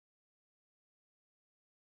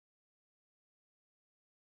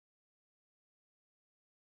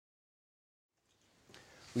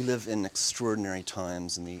We live in extraordinary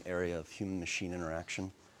times in the area of human-machine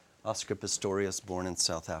interaction. Oscar Pistorius, born in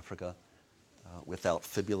South Africa, without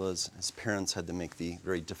fibulas, his parents had to make the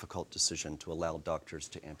very difficult decision to allow doctors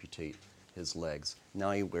to amputate his legs.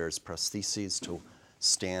 Now he wears prostheses to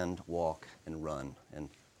stand, walk, and run, and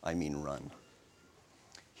I mean run.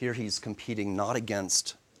 Here he's competing not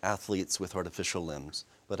against athletes with artificial limbs,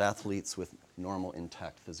 but athletes with normal,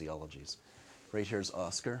 intact physiologies. Right here's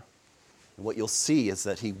Oscar. And what you'll see is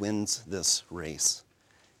that he wins this race.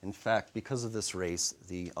 In fact, because of this race,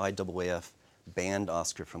 the IAAF banned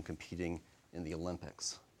Oscar from competing in the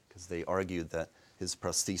Olympics because they argued that his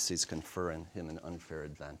prostheses confer on him an unfair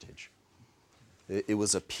advantage. It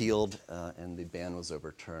was appealed and the ban was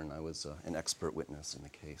overturned. I was an expert witness in the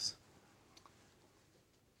case.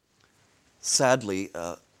 Sadly,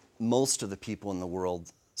 most of the people in the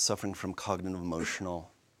world suffering from cognitive, emotional,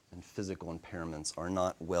 and physical impairments are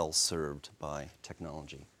not well served by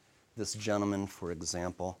technology. This gentleman, for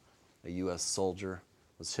example, a US soldier,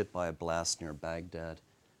 was hit by a blast near Baghdad.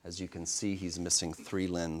 As you can see, he's missing 3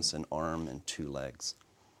 limbs, an arm, and 2 legs.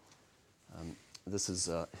 This is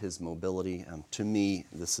his mobility. To me,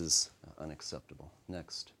 this is unacceptable.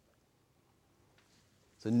 Next.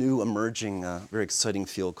 It's a new emerging, very exciting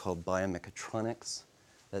field called biomechatronics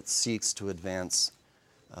that seeks to advance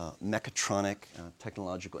mechatronic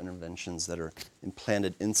technological interventions that are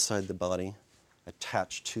implanted inside the body,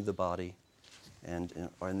 attached to the body, and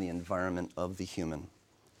are in the environment of the human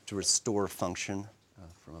to restore function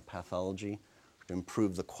from a pathology, to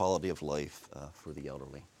improve the quality of life for the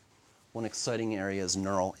elderly. One exciting area is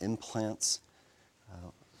neural implants,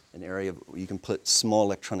 an area where you can put small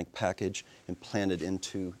electronic package implanted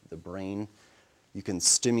into the brain. You can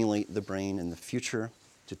stimulate the brain in the future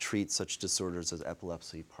to treat such disorders as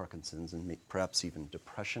epilepsy, Parkinson's, and perhaps even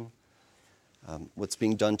depression. What's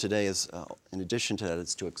being done today is, in addition to that,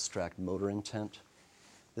 is to extract motor intent.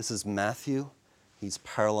 This is Matthew. He's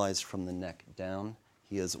paralyzed from the neck down.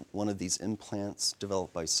 He has one of these implants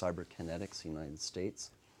developed by Cyberkinetics, United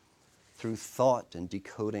States. Through thought and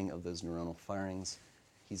decoding of those neuronal firings,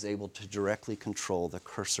 he's able to directly control the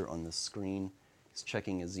cursor on the screen. He's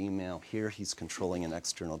checking his email. Here he's controlling an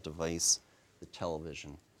external device, the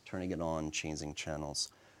television, turning it on, changing channels.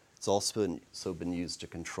 It's also been used to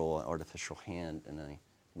control an artificial hand in a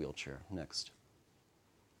wheelchair. Next.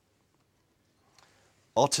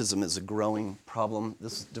 Autism is a growing problem.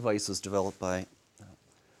 This device was developed by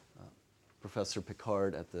Professor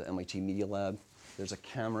Picard at the MIT Media Lab. There's a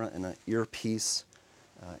camera and an earpiece,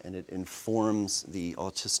 and it informs the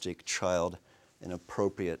autistic child an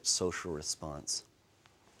appropriate social response.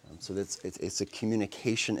 So it's a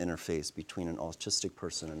communication interface between an autistic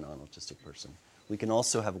person and a non-autistic person. We can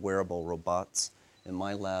also have wearable robots. In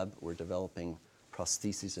my lab, we're developing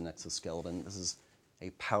prostheses and exoskeleton. This is a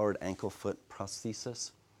powered ankle-foot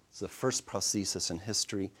prosthesis. It's the first prosthesis in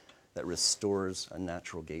history that restores a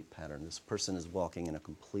natural gait pattern. This person is walking in a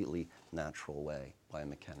completely natural way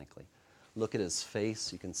biomechanically. Look at his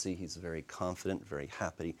face. You can see he's very confident, very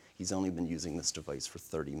happy. He's only been using this device for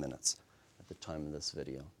 30 minutes at the time of this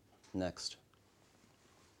video. Next.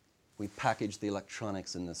 We packaged the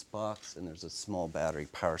electronics in this box, and there's a small battery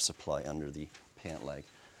power supply under the pant leg.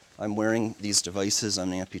 I'm wearing these devices.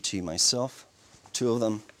 I'm an amputee myself. 2 of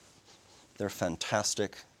them. They're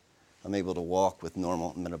fantastic. I'm able to walk with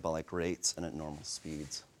normal metabolic rates and at normal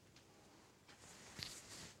speeds.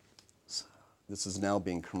 So this is now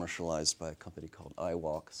being commercialized by a company called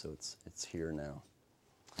iWalk, so it's here now.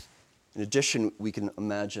 In addition, we can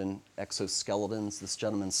imagine exoskeletons. This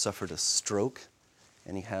gentleman suffered a stroke,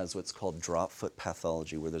 and he has what's called drop foot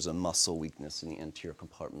pathology, where there's a muscle weakness in the anterior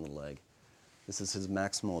compartment of the leg. This is his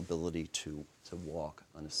maximal ability to walk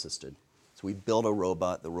unassisted. So we build a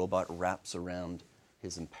robot. The robot wraps around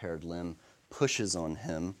his impaired limb, pushes on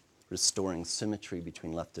him, restoring symmetry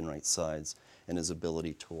between left and right sides, and his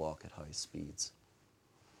ability to walk at high speeds.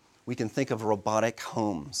 We can think of robotic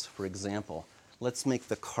homes. For example, let's make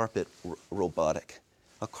the carpet robotic.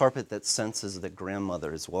 A carpet that senses that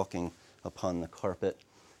grandmother is walking upon the carpet,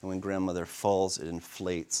 and when grandmother falls, it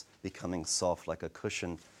inflates, becoming soft like a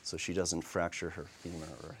cushion so she doesn't fracture her femur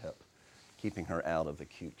or hip, keeping her out of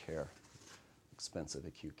acute care, expensive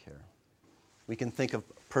acute care. We can think of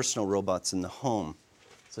personal robots in the home,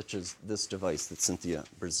 such as this device that Cynthia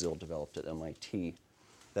Brazil developed at MIT,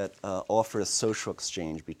 that offer a social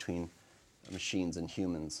exchange between machines and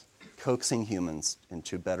humans, coaxing humans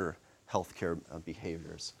into better healthcare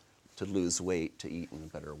behaviors, to lose weight, to eat in a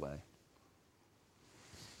better way.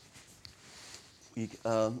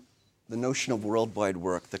 The notion of worldwide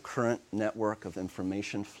work, the current network of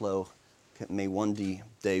information flow may one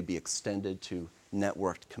day be extended to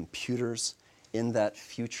networked computers. In that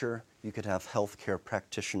future, you could have healthcare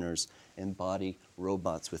practitioners embody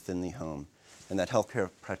robots within the home. And that healthcare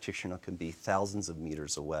practitioner can be thousands of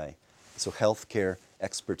meters away. So healthcare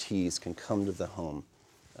expertise can come to the home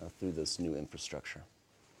through this new infrastructure.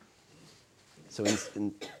 So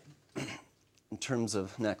in terms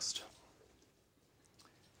of next,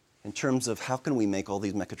 in terms of how can we make all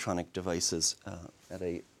these mechatronic devices at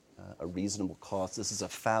a reasonable cost, this is a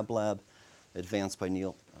fab lab advanced by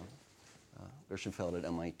Neil Gershenfeld at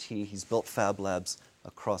MIT. He's built fab labs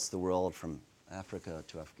across the world from Africa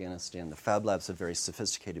to Afghanistan. The fab labs have very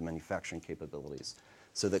sophisticated manufacturing capabilities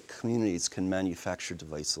so that communities can manufacture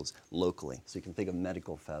devices locally. So you can think of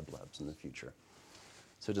medical fab labs in the future.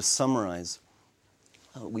 So to summarize,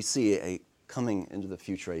 we see coming into the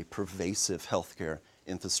future a pervasive healthcare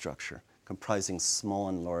infrastructure comprising small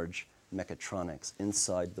and large mechatronics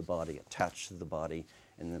inside the body, attached to the body,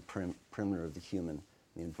 in the perimeter of the human,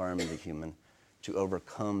 the environment of the human, to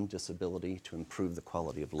overcome disability, to improve the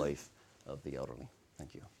quality of life of the elderly.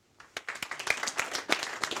 Thank you.